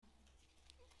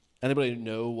Anybody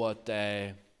know what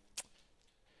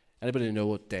anybody know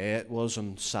what day it was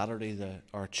on Saturday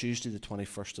or Tuesday the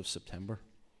 21st of September?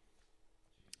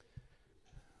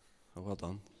 Oh, well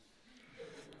done.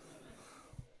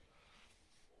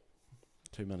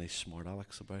 Too many smart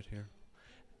Alex about here.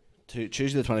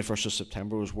 Tuesday the 21st of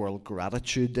September was World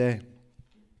Gratitude Day.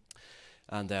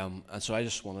 And so I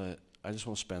just want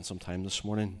to spend some time this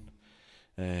morning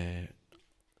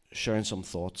sharing some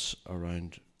thoughts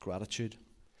around gratitude,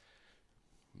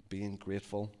 being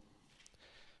grateful,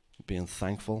 being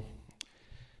thankful.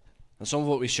 And some of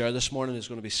what we share this morning is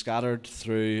going to be scattered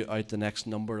throughout the next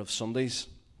number of Sundays.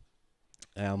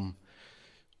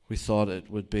 We thought it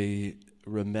would be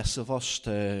remiss of us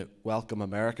to welcome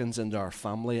Americans into our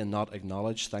family and not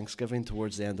acknowledge Thanksgiving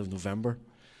towards the end of November.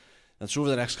 And so over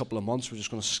the next couple of months, we're just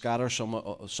going to scatter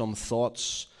some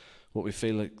thoughts, what we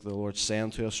feel like the Lord's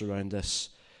saying to us around this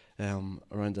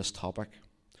topic.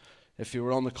 If you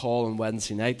were on the call on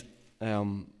Wednesday night,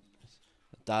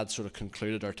 Dad sort of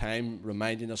concluded our time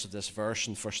reminding us of this verse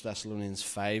in 1 Thessalonians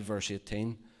 5, verse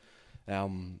 18.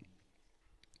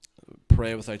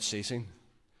 Pray without ceasing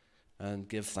and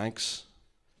give thanks.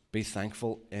 Be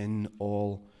thankful in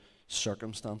all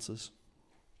circumstances.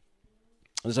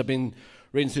 As I've been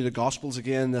reading through the Gospels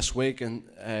again this week, and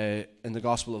in the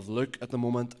Gospel of Luke at the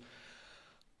moment,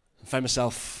 I find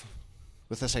myself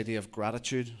with this idea of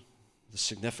gratitude, the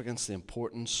significance, the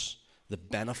importance, the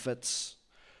benefits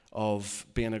of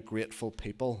being a grateful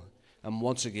people. And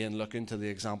once again looking to the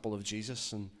example of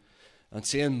Jesus and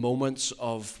seeing moments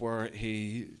of where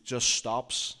he just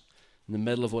stops in the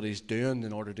middle of what he's doing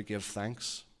in order to give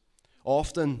thanks.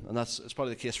 Often, and it's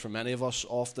probably the case for many of us,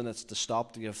 often it's to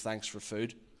stop to give thanks for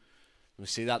food. We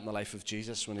see that in the life of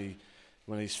Jesus when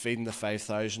he's feeding the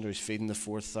 5,000 or he's feeding the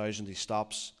 4,000, he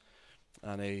stops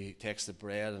and he takes the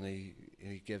bread and he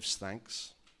gives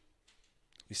thanks.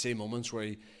 You see moments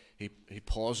where he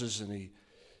pauses and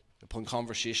upon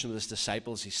conversation with his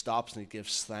disciples, he stops and he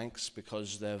gives thanks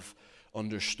because they've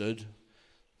understood,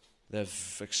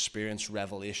 they've experienced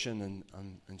revelation,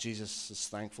 and Jesus is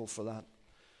thankful for that.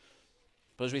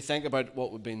 But as we think about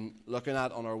what we've been looking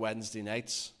at on our Wednesday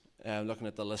nights, looking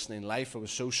at the listening life, I was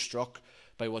so struck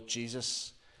by what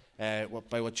Jesus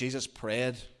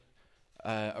prayed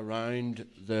around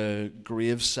the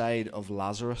graveside of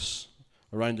Lazarus,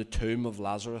 around the tomb of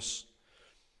Lazarus.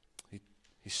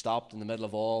 He stopped in the middle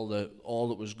of all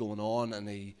that was going on, and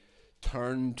he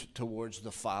turned towards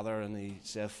the Father and he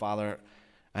said, "Father,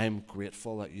 I am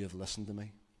grateful that you have listened to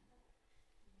me.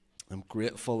 I'm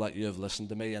grateful that you have listened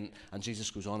to me." And Jesus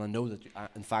goes on, I know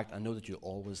that you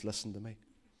always listen to me.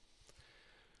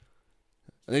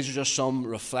 And these are just some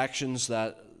reflections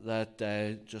that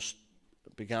just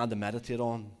began to meditate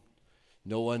on,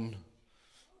 knowing,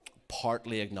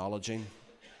 partly acknowledging.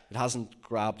 It hasn't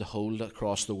grabbed a hold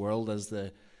across the world as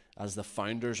the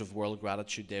founders of World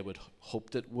Gratitude Day would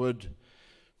hoped it would.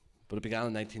 But it began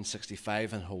in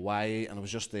 1965 in Hawaii, and it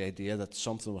was just the idea that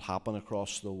something would happen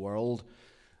across the world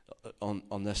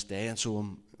on this day. And so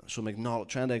I'm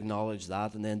trying to acknowledge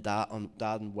that. And then Dad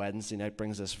on Wednesday night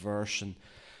brings this verse, and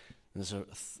there's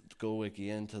go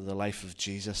again to the life of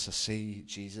Jesus. I see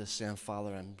Jesus saying,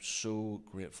 "Father, I'm so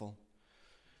grateful.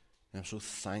 I'm so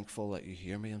thankful that you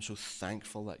hear me. I'm so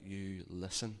thankful that you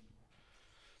listen.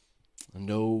 I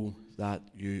know that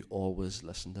you always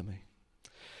listen to me."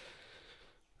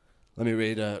 Let me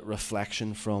read a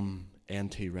reflection from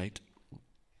N.T. Wright.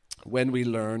 When we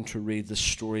learn to read the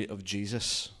story of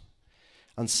Jesus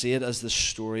and see it as the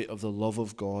story of the love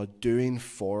of God doing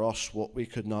for us what we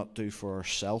could not do for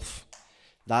ourselves,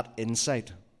 that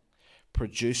insight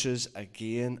produces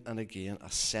again and again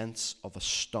a sense of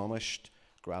astonished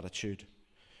gratitude,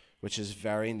 which is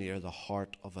very near the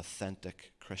heart of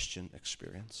authentic Christian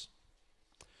experience.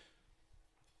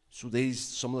 So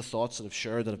some of the thoughts that I've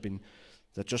shared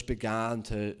that just began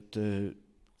to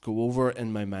go over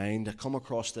in my mind, I come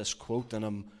across this quote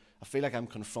and I feel like I'm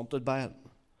confronted by it.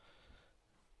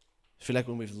 I feel like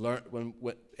when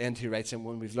N.T. writes in,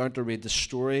 when we've learned to read the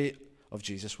story of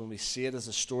Jesus, when we see it as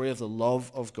a story of the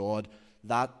love of God,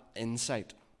 that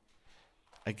insight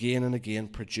again and again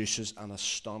produces an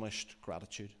astonished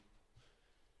gratitude.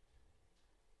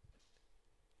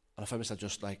 And I find myself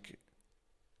just like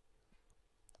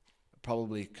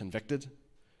probably convicted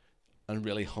and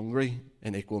really hungry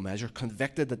in equal measure.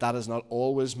 Convicted that is not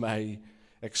always my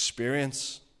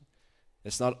experience.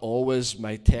 It's not always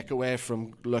my takeaway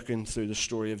from looking through the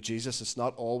story of Jesus. It's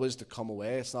not always to come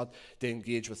away. It's not to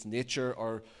engage with nature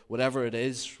or whatever it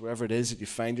is, wherever it is that you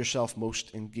find yourself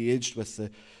most engaged with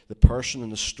the person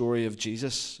and the story of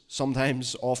Jesus.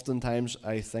 Oftentimes,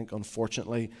 I think,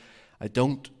 unfortunately, I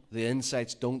don't the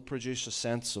insights don't produce a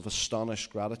sense of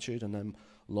astonished gratitude, and I'm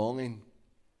longing.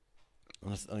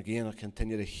 And again, I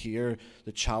continue to hear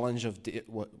the challenge of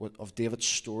David's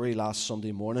story last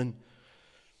Sunday morning.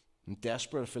 I'm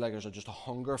desperate. I feel like there's just a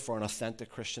hunger for an authentic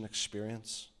Christian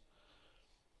experience.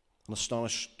 And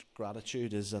astonished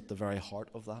gratitude is at the very heart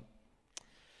of that.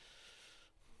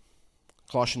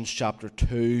 Colossians chapter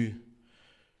 2,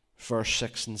 verse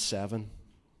 6 and 7.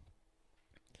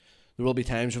 There will be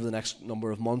times over the next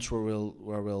number of months where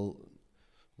we'll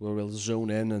zone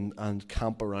in and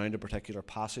camp around a particular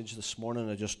passage. This morning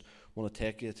I just want to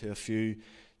take you to a few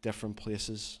different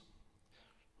places.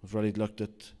 We've already looked at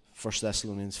 1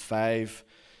 Thessalonians 5.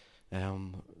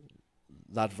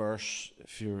 That verse,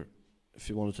 if you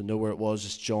wanted to know where it was,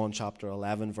 it's John chapter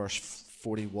 11, verse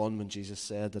 41, when Jesus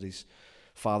said that he's,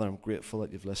 Father, I'm grateful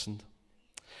that you've listened.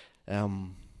 But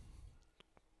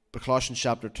Colossians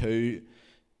chapter 2,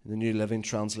 in the New Living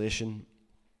Translation,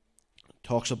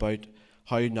 talks about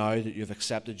how now that you've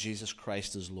accepted Jesus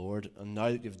Christ as Lord, and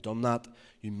now that you've done that,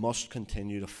 you must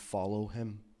continue to follow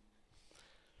him.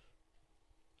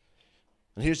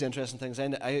 And here's the interesting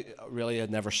thing. I really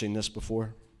had never seen this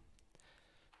before.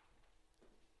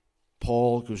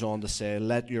 Paul goes on to say,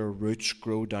 let your roots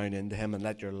grow down into him and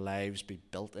let your lives be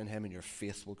built in him and your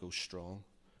faith will go strong.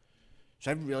 So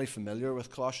I'm really familiar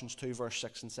with Colossians 2, verse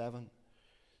 6 and 7.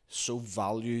 So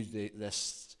value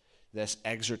this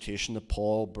exhortation that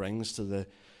Paul brings to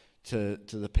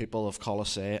the people of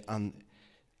Colossae. And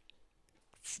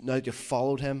now that you've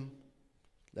followed him,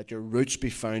 let your roots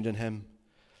be found in him,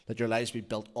 let your lives be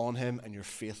built on him, and your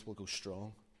faith will go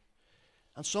strong.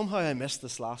 And somehow I missed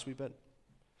this last wee bit.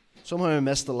 Somehow I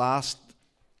missed the last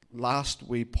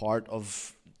wee part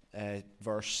of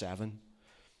verse 7.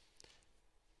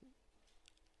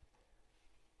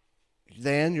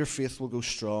 Then your faith will go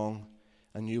strong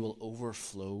and you will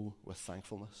overflow with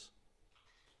thankfulness.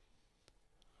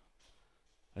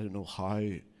 I don't know how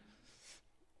I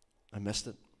missed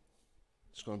it.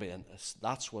 It's going to be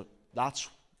that's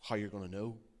how you're going to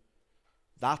know.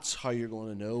 That's how you're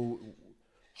going to know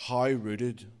how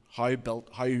rooted, how built,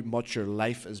 how much your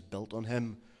life is built on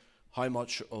him, how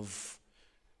much of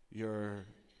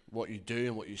what you do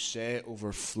and what you say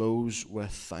overflows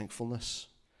with thankfulness.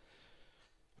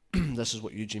 This is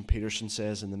what Eugene Peterson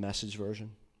says in the Message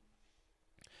version.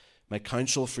 My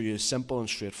counsel for you is simple and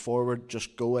straightforward.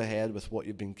 Just go ahead with what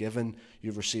you've been given.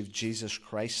 You've received Jesus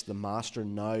Christ, the Master.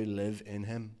 Now live in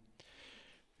him.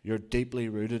 You're deeply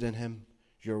rooted in him.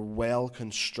 You're well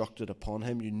constructed upon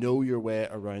him. You know your way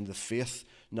around the faith.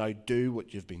 Now do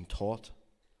what you've been taught.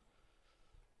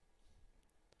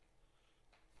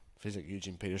 Feels like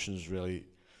Eugene Peterson is really,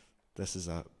 this is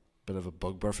a bit of a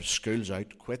bugbear for schools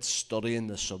out. Quit studying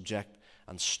the subject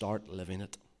and start living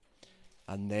it.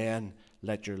 And then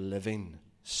let your living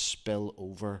spill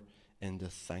over into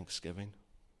thanksgiving.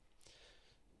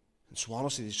 And so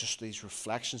honestly, there's just these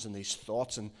reflections and these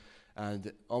thoughts, and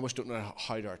almost don't know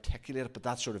how to articulate it, but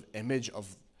that sort of image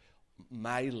of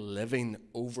my living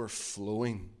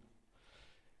overflowing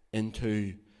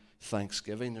into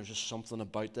thanksgiving. There's just something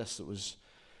about this that was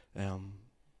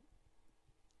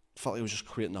felt like it was just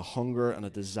creating a hunger and a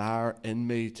desire in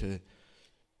me to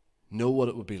know what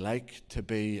it would be like to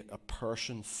be a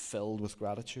person filled with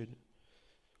gratitude,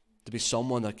 to be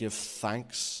someone that gives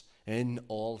thanks in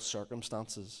all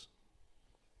circumstances.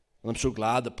 And I'm so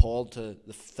glad that Paul to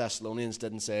the Thessalonians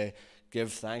didn't say,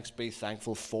 give thanks, be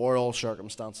thankful for all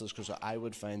circumstances, because I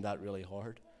would find that really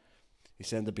hard. He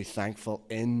said to be thankful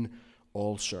in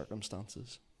all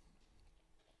circumstances.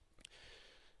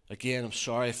 Again, I'm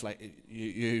sorry if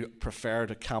you prefer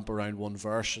to camp around one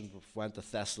verse and went to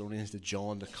Thessalonians, to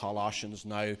John, to Colossians.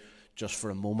 Now, just for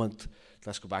a moment,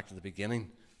 let's go back to the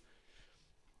beginning.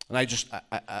 And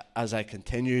as I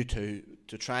continue to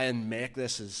try and make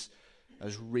this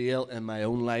as real in my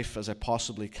own life as I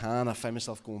possibly can, I find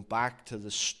myself going back to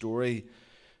the story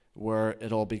where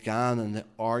it all began, and the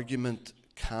argument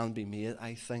can be made,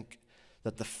 I think,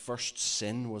 that the first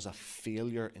sin was a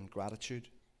failure in gratitude.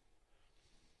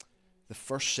 The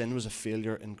first sin was a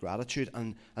failure in gratitude.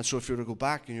 And so if you were to go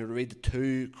back and you were to read the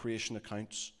two creation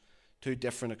accounts, two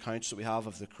different accounts that we have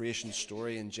of the creation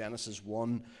story in Genesis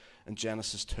 1 and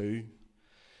Genesis 2.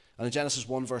 And in Genesis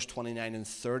 1, verse 29 and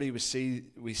 30, we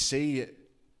see,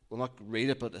 we'll not read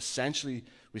it, but essentially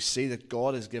we see that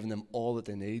God has given them all that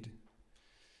they need.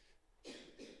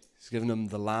 He's given them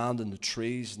the land and the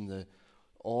trees and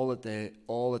all that they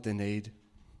need.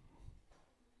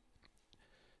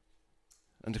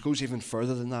 And it goes even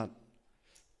further than that.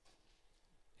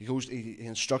 He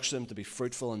instructs them to be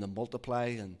fruitful and to multiply,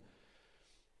 and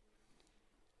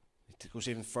it goes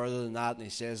even further than that, and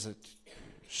he says that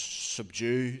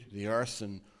subdue the earth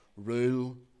and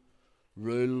rule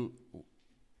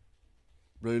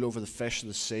over the fish of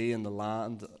the sea and the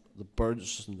land, the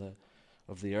birds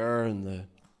of the air and the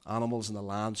animals in the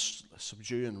land,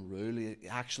 subdue and rule. He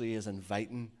actually is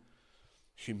inviting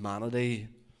humanity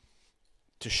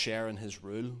to share in his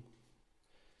rule,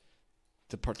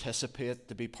 to participate,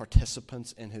 to be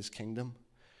participants in his kingdom.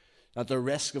 At the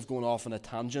risk of going off on a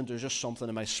tangent, there's just something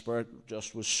in my spirit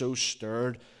just was so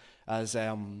stirred as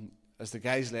the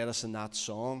guys led us in that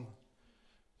song.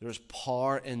 There's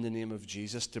power in the name of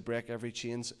Jesus to break every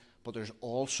chains, but there's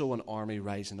also an army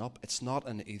rising up. It's not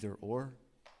an either or.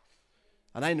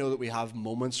 And I know that we have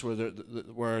moments where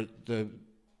the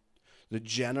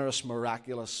generous,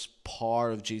 miraculous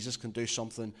power of Jesus can do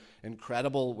something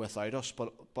incredible without us,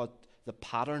 but the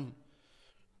pattern,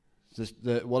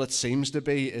 what it seems to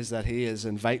be, is that he is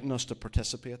inviting us to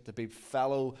participate, to be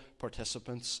fellow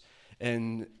participants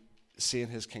in seeing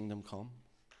his kingdom come.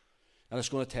 And it's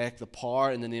going to take the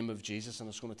power in the name of Jesus, and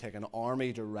it's going to take an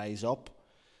army to rise up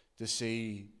to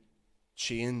see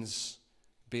chains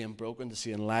being broken, to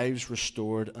see lives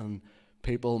restored and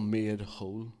people made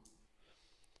whole.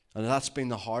 And that's been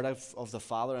the heart of the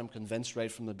Father, I'm convinced,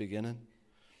 right from the beginning.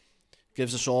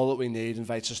 Gives us all that we need,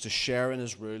 invites us to share in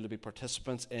his rule, to be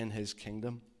participants in his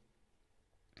kingdom.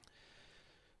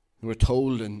 We're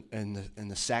told in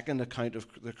the second account of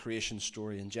the creation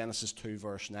story, in Genesis 2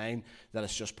 verse 9, that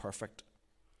it's just perfect.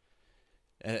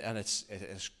 And it's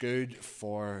good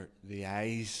for the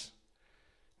eyes,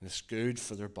 and it's good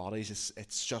for their bodies.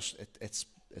 It's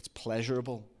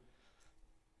pleasurable.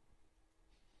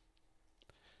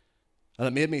 And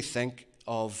it made me think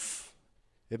of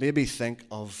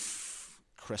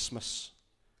Christmas.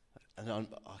 And I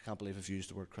can't believe I've used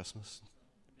the word Christmas.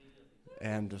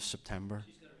 End of September.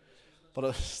 But I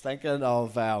was thinking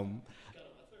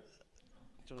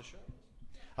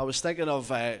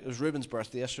of it was Ruben's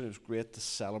birthday yesterday. It was great to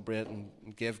celebrate and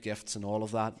give gifts and all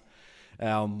of that.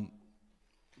 That's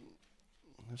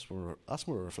more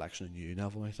a reflection on you,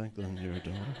 Neville, I think, than your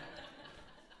daughter.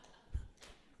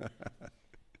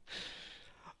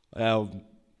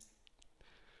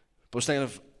 But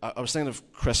I was thinking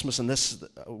of Christmas, and this,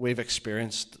 we've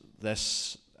experienced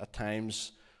this at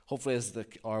times. Hopefully, as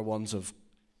our ones have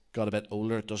got a bit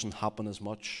older, it doesn't happen as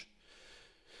much.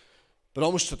 But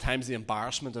almost at times the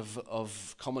embarrassment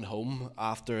of coming home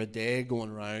after a day going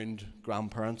around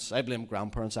grandparents. I blame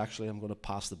grandparents, actually. I'm going to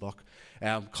pass the buck.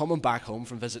 Coming back home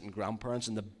from visiting grandparents,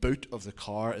 and the boot of the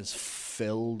car is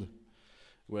filled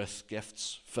with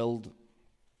gifts, filled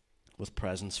with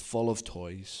presents, full of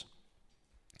toys.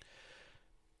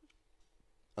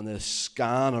 And they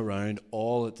scan around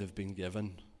all that they've been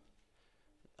given.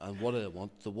 And what do they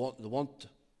want?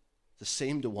 They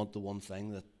seem to want the one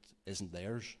thing that isn't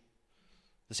theirs.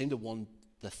 They seem to want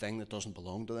the thing that doesn't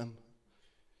belong to them.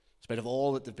 In spite of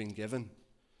all that they've been given, in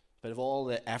spite of all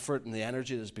the effort and the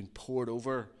energy that's been poured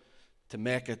over to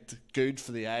make it good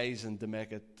for the eyes and to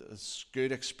make it as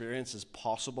good experience as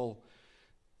possible,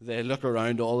 they look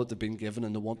around all that they've been given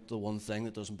and they want the one thing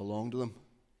that doesn't belong to them.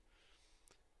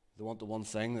 They want the one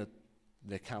thing that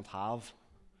they can't have.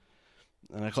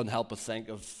 And I couldn't help but think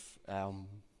of, I'm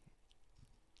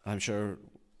sure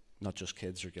not just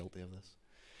kids are guilty of this.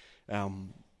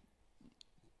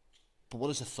 But what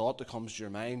is the thought that comes to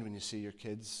your mind when you see your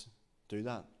kids do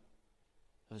that?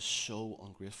 That is so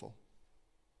ungrateful.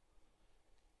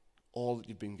 All that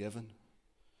you've been given.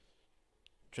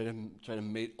 Try to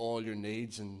meet all your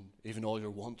needs and even all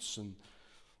your wants and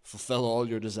fulfill all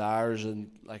your desires and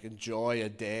enjoy a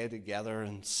day together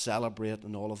and celebrate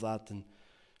and all of that. And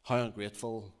how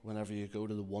ungrateful whenever you go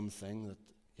to the one thing that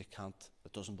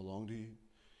doesn't belong to you.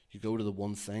 You go to the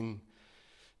one thing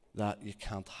that you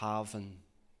can't have, and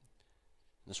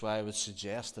that's why I would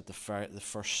suggest that the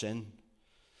first sin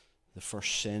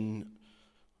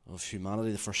of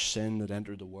humanity, the first sin that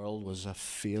entered the world, was a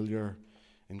failure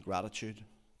in gratitude,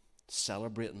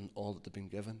 celebrating all that they've been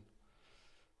given,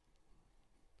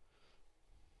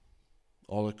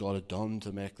 all that God had done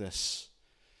to make this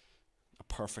a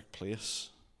perfect place,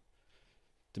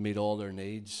 to meet all their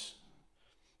needs,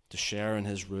 to share in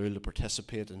his rule, to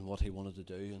participate in what he wanted to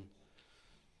do, and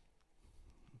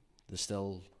they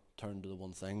still turned to the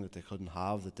one thing that they couldn't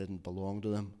have, that didn't belong to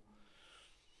them.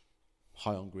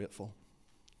 How ungrateful.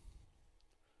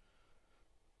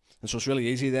 And so it's really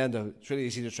easy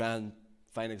to try and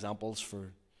find examples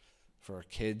for our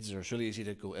kids, or it's really easy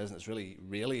to go, it's really,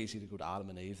 really easy to go to Adam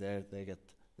and Eve. They get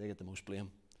the most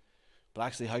blame. But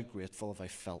actually, how grateful have I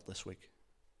felt this week?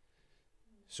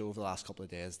 So over the last couple of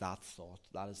days, that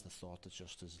is the thought that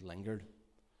just has lingered.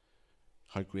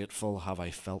 How grateful have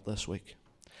I felt this week?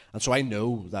 And so I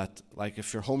know that, like,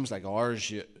 if your home's like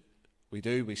ours, we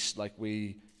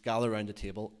gather around the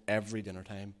table every dinner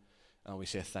time and we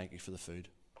say thank you for the food.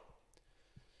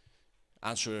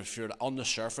 And so if you're on the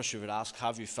surface, you would ask,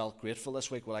 have you felt grateful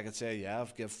this week? Well, I could say, yeah,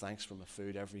 I've given thanks for my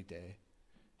food every day.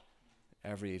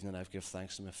 Every evening I've given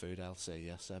thanks to my food. I'll say,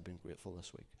 yes, I've been grateful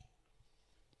this week.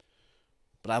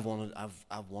 But I've wanted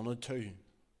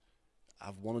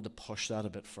to push that a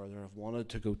bit further. I've wanted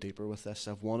to go deeper with this.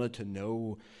 I've wanted to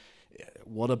know,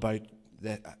 what about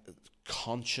the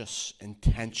conscious,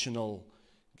 intentional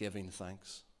giving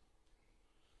thanks?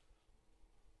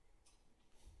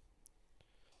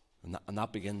 And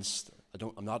that begins.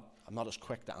 I'm not as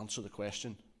quick to answer the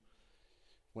question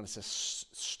when it says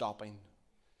stopping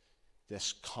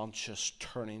this conscious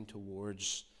turning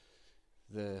towards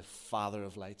the Father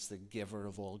of lights, the giver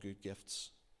of all good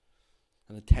gifts,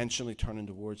 and intentionally turning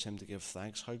towards him to give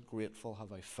thanks. How grateful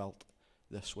have I felt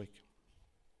this week?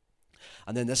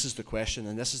 And then this is the question,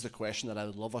 that I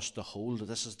would love us to hold.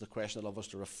 This is the question I'd love us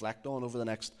to reflect on over the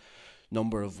next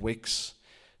number of weeks.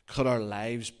 Could our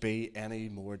lives be any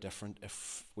more different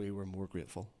if we were more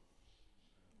grateful?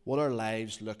 Would our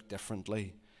lives look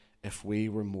differently if we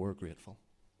were more grateful?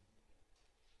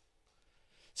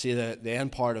 See, the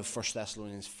end part of 1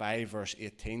 Thessalonians 5 verse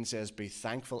 18 says, be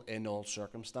thankful in all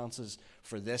circumstances,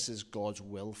 for this is God's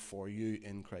will for you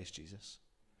in Christ Jesus.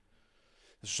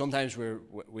 Sometimes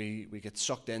we get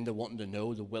sucked into wanting to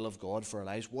know the will of God for our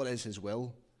lives. What is his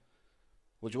will?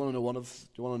 Well, do you want to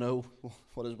know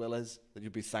what his will is? That you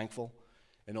be thankful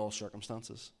in all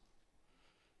circumstances.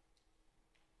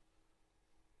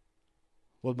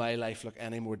 Would my life look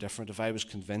any more different if I was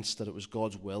convinced that it was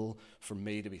God's will for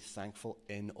me to be thankful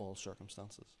in all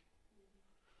circumstances?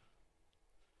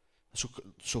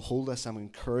 So hold this. I'm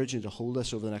encouraging you to hold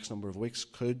this over the next number of weeks.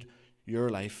 Could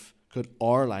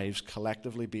our lives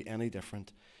collectively be any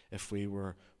different if we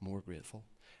were more grateful?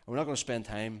 And we're not going to spend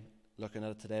time looking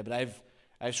at it today, but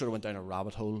I've sort of went down a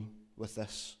rabbit hole with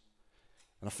this.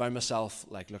 And I found myself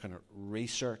like looking at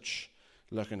research,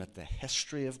 looking at the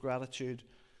history of gratitude.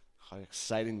 How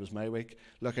exciting was my week?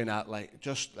 Looking at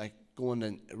going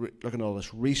and looking at all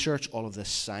this research, all of this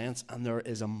science, and there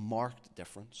is a marked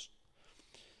difference.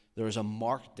 There is a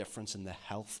marked difference in the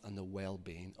health and the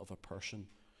well-being of a person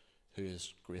who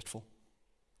is grateful,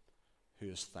 who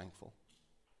is thankful.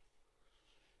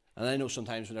 And I know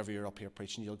sometimes whenever you're up here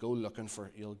preaching, you'll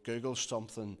Google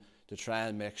something to try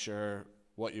and make sure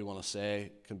what you want to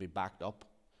say can be backed up.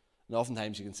 And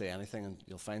oftentimes you can say anything and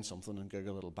you'll find something and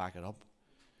Google it'll back it up.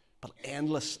 But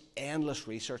endless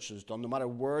research is done, no matter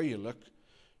where you look,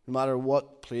 no matter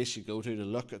what place you go to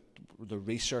look at the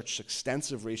research,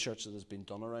 extensive research that has been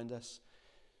done around this.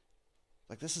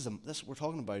 Like it's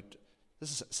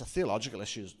a theological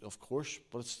issue, of course,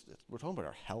 but we're talking about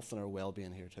our health and our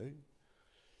well-being here too.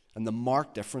 And the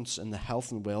marked difference in the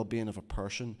health and well-being of a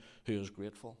person who is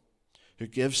grateful, who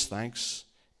gives thanks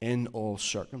in all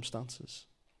circumstances.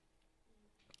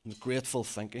 And grateful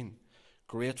thinking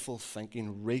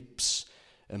reaps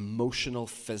emotional,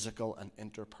 physical, and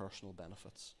interpersonal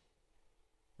benefits.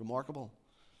 Remarkable.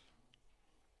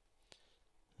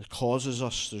 It causes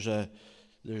us,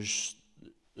 there's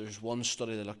one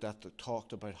study they looked at that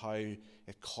talked about how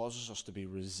it causes us to be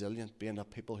resilient. Being a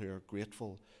people who are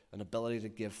grateful, an ability to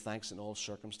give thanks in all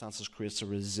circumstances creates a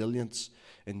resilience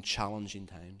in challenging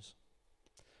times.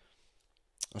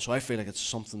 And so I feel like it's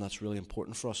something that's really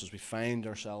important for us as we find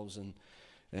ourselves in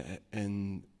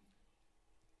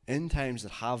times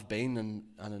that have been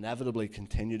and inevitably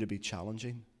continue to be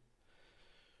challenging.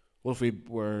 What if we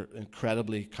were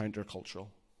incredibly countercultural?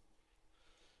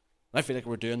 I feel like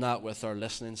we're doing that with our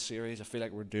listening series. I feel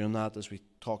like we're doing that as we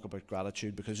talk about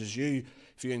gratitude, because if you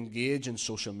engage in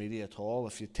social media at all,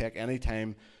 if you take any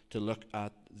time to look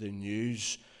at the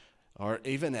news or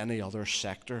even any other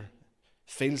sector,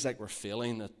 it feels like we're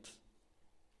failing at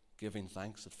giving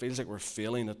thanks. It feels like we're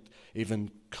failing at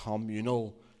even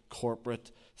communal,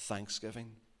 corporate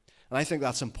thanksgiving. And I think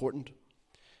that's important.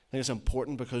 I think it's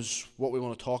important because what we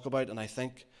want to talk about, and I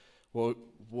think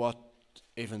what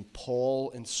even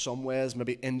Paul in some ways,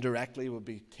 maybe indirectly, would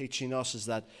be teaching us, is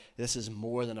that this is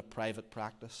more than a private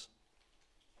practice.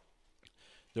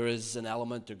 There is an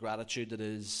element to gratitude that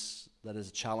is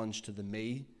a challenge to the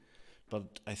me,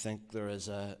 but I think there is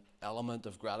an element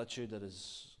of gratitude that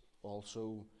is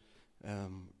also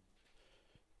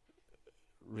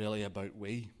really about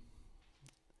we.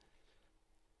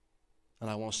 And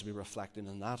I want us to be reflecting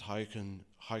on that. How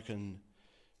can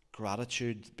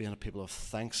gratitude, being a people of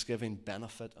thanksgiving,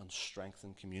 benefit and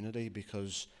strengthen community?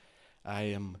 Because I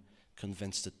am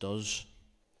convinced it does.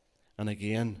 And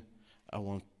again, I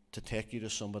want to take you to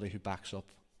somebody who backs up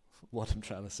what I'm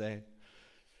trying to say.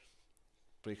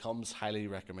 But he comes highly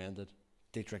recommended.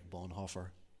 Dietrich Bonhoeffer.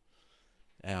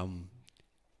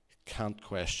 Can't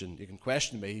question. You can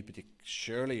question me, but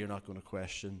surely you're not going to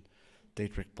question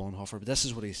Dietrich Bonhoeffer. But this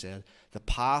is what he said. The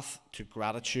path to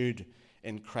gratitude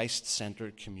in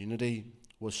Christ-centered community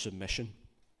was submission.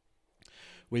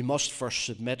 We must first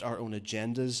submit our own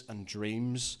agendas and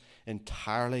dreams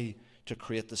entirely to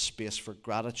create the space for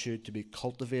gratitude to be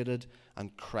cultivated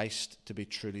and Christ to be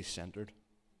truly centered.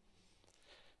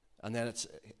 And then it's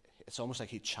almost like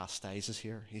he chastises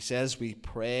here. He says we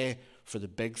pray for the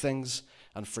big things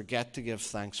and forget to give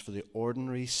thanks for the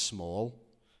ordinary small,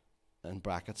 in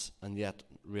brackets, and yet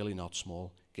really not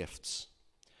small, gifts.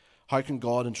 How can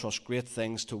God entrust great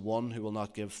things to one who will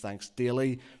not give thanks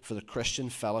daily for the Christian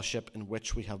fellowship in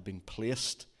which we have been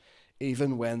placed,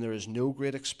 even when there is no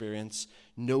great experience,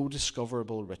 no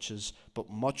discoverable riches, but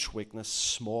much weakness,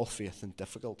 small faith, and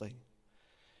difficulty?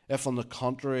 If, on the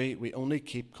contrary, we only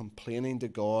keep complaining to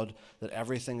God that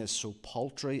everything is so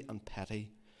paltry and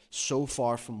petty, so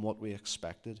far from what we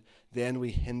expected, then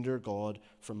we hinder God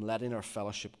from letting our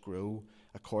fellowship grow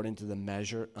according to the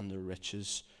measure and the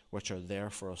riches which are there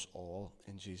for us all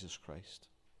in Jesus Christ.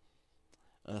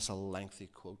 And it's a lengthy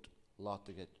quote, a lot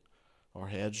to get our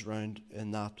heads round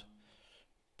in that.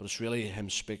 But it's really him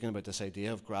speaking about this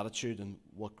idea of gratitude and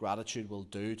what gratitude will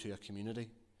do to a community,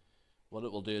 what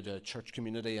it will do to a church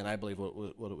community, and I believe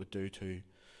what it would do to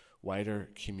wider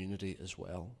community as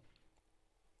well.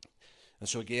 And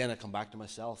so again, I come back to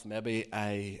myself. Maybe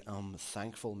I am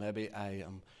thankful, maybe I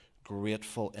am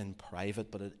grateful in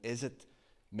private, but is it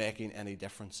making any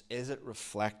difference? Is it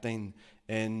reflecting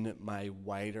in my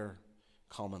wider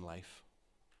common life?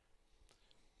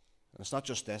 And it's not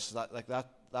just this,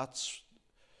 that's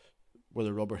where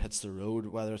the rubber hits the road,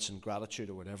 whether it's in gratitude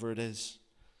or whatever it is.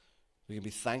 We can be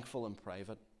thankful in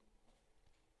private,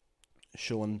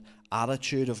 showing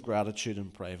attitude of gratitude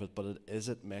in private, but is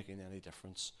it making any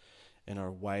difference in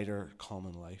our wider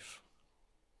common life?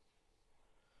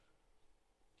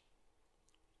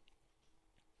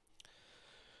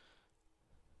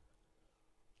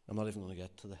 I'm not even going to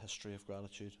get to the history of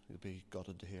gratitude. You'll be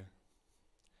gutted to hear.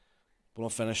 But I'll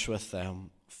finish with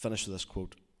this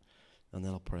quote, and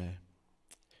then I'll pray.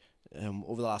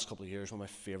 Over the last couple of years, one of my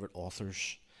favourite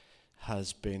authors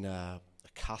has been a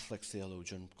Catholic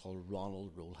theologian called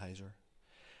Ronald Rolheiser.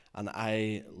 And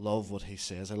I love what he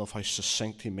says. I love how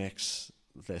succinct he makes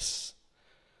this.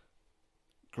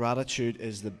 Gratitude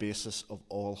is the basis of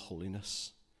all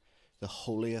holiness. The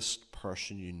holiest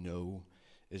person you know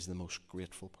is the most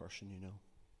grateful person you know.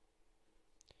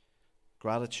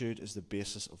 Gratitude is the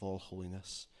basis of all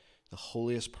holiness. The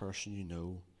holiest person you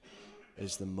know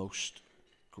is the most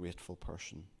grateful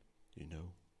person you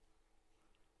know.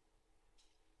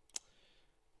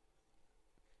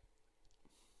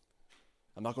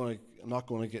 I'm not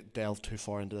going to delve too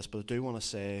far into this, but I do want to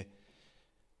say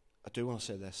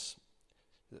this.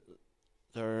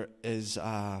 There is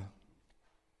not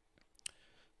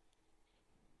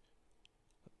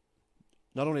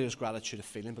only is gratitude a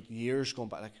feeling, but years going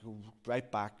back,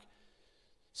 right back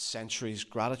centuries,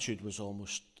 gratitude was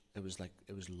it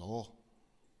was law.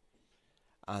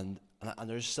 And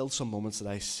there's still some moments that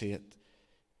I see it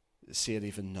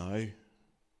even now.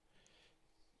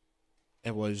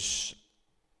 It was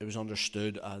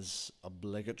understood as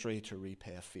obligatory to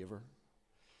repay a favour.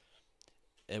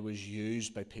 It was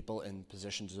used by people in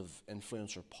positions of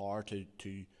influence or power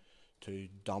to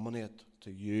dominate,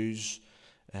 to use.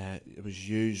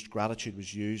 Gratitude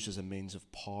was used as a means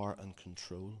of power and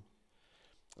control.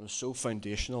 It was so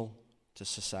foundational to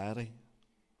society.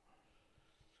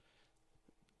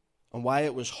 And why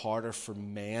it was harder for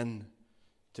men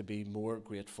to be more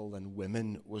grateful than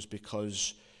women was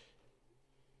because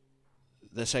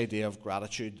this idea of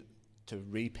gratitude, to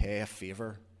repay a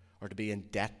favour or to be in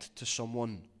debt to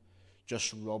someone,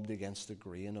 just rubbed against the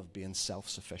grain of being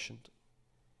self-sufficient.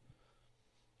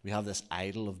 We have this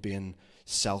idol of being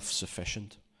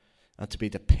self-sufficient, and to be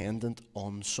dependent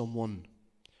on someone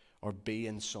or be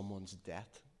in someone's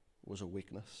debt was a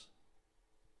weakness.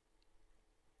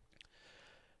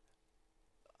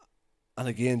 And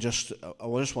again, I just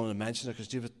wanted to mention it because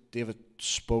David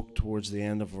spoke towards the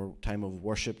end of our time of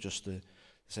worship, just this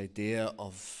idea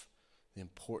of the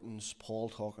importance, Paul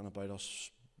talking about us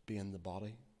being the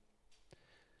body.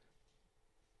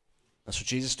 And so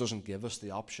Jesus doesn't give us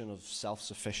the option of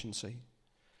self-sufficiency.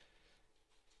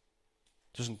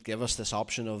 Doesn't give us this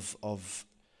option of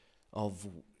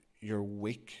you're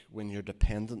weak when you're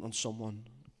dependent on someone.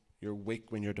 You're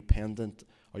weak when you're dependent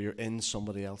or you're in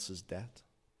somebody else's debt.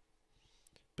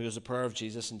 Because the prayer of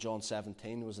Jesus in John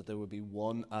 17 was that there would be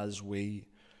one as we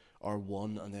are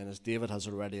one. And then, as David has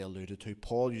already alluded to,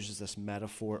 Paul uses this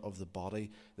metaphor of the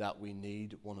body, that we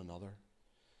need one another,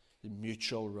 the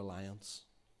mutual reliance.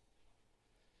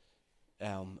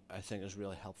 I think is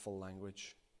really helpful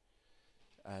language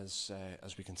as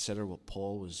we consider what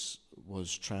Paul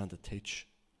was trying to teach.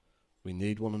 We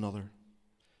need one another.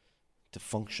 To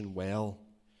function well,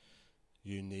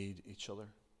 you need each other.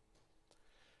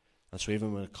 And so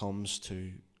even when it comes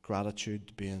to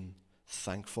gratitude, being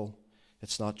thankful,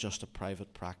 it's not just a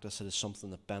private practice. It is something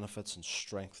that benefits and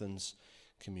strengthens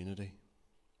community.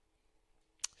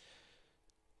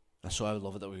 And so I would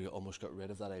love it that we almost got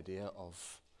rid of that idea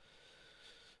of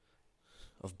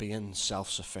being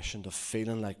self-sufficient, of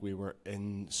feeling like we were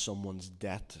in someone's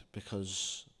debt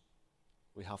because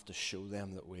we have to show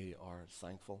them that we are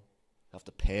thankful. We have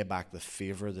to pay back the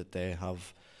favor that they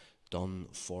have done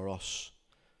for us.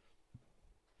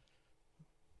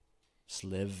 Let's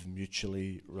live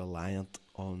mutually reliant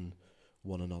on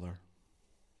one another.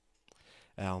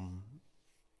 Let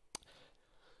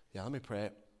me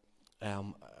pray.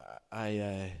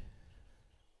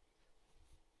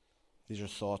 These are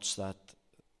thoughts that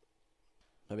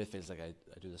maybe it feels like I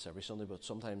do this every Sunday, but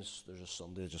sometimes there's a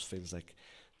Sunday that just feels like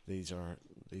these are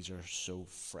so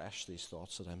fresh, these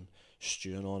thoughts that I'm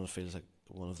stewing on. It feels like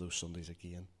one of those Sundays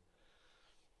again.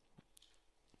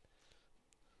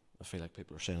 I feel like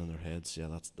people are saying in their heads, yeah,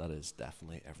 that is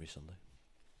definitely every Sunday.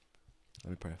 Let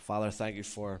me pray. Father, thank you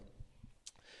for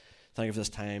this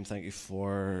time. Thank you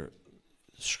for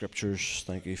scriptures.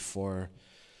 Thank you for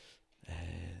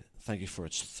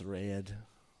its thread.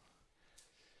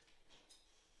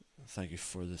 Thank you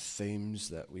for the themes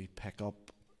that we pick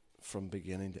up from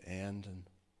beginning to end, and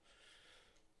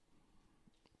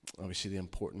obviously the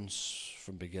importance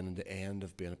from beginning to end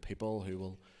of being a people who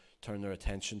will turn their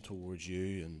attention towards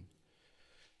you and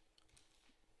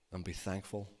be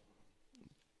thankful.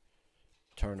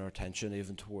 Turn our attention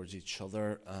even towards each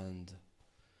other and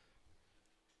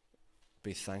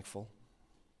be thankful.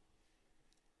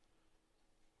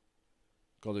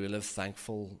 God, we live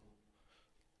thankful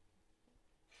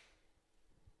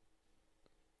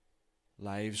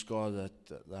lives, God,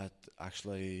 that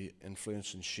actually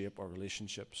influence and shape our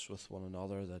relationships with one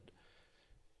another,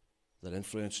 that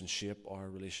influence and shape our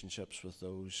relationships with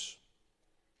those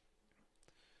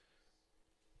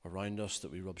around us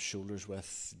that we rub shoulders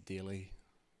with daily.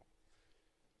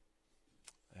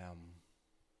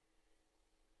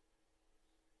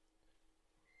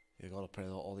 God, I pray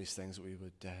that all these things that we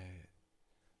would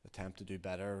attempt to do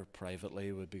better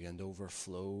privately would begin to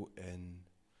overflow in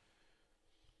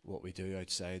what we do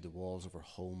outside the walls of our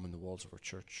home and the walls of our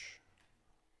church.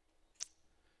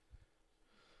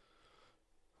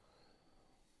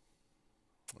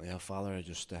 Yeah, Father, I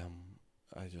just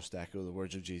echo the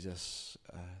words of Jesus.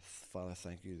 Father,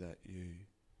 thank you that you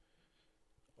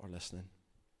are listening,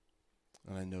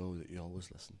 and I know that you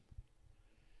always listen.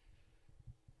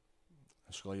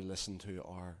 So you listen to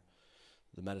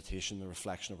the meditation, the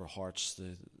reflection of our hearts,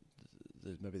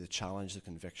 maybe the challenge, the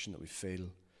conviction that we feel.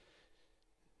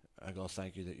 God,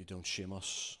 thank you that you don't shame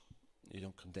us, you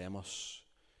don't condemn us.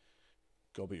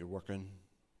 God, but you're working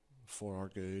for our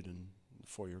good and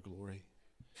for your glory.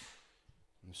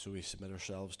 And so we submit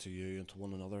ourselves to you and to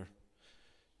one another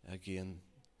again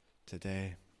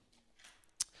today.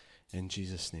 In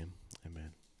Jesus' name,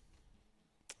 amen.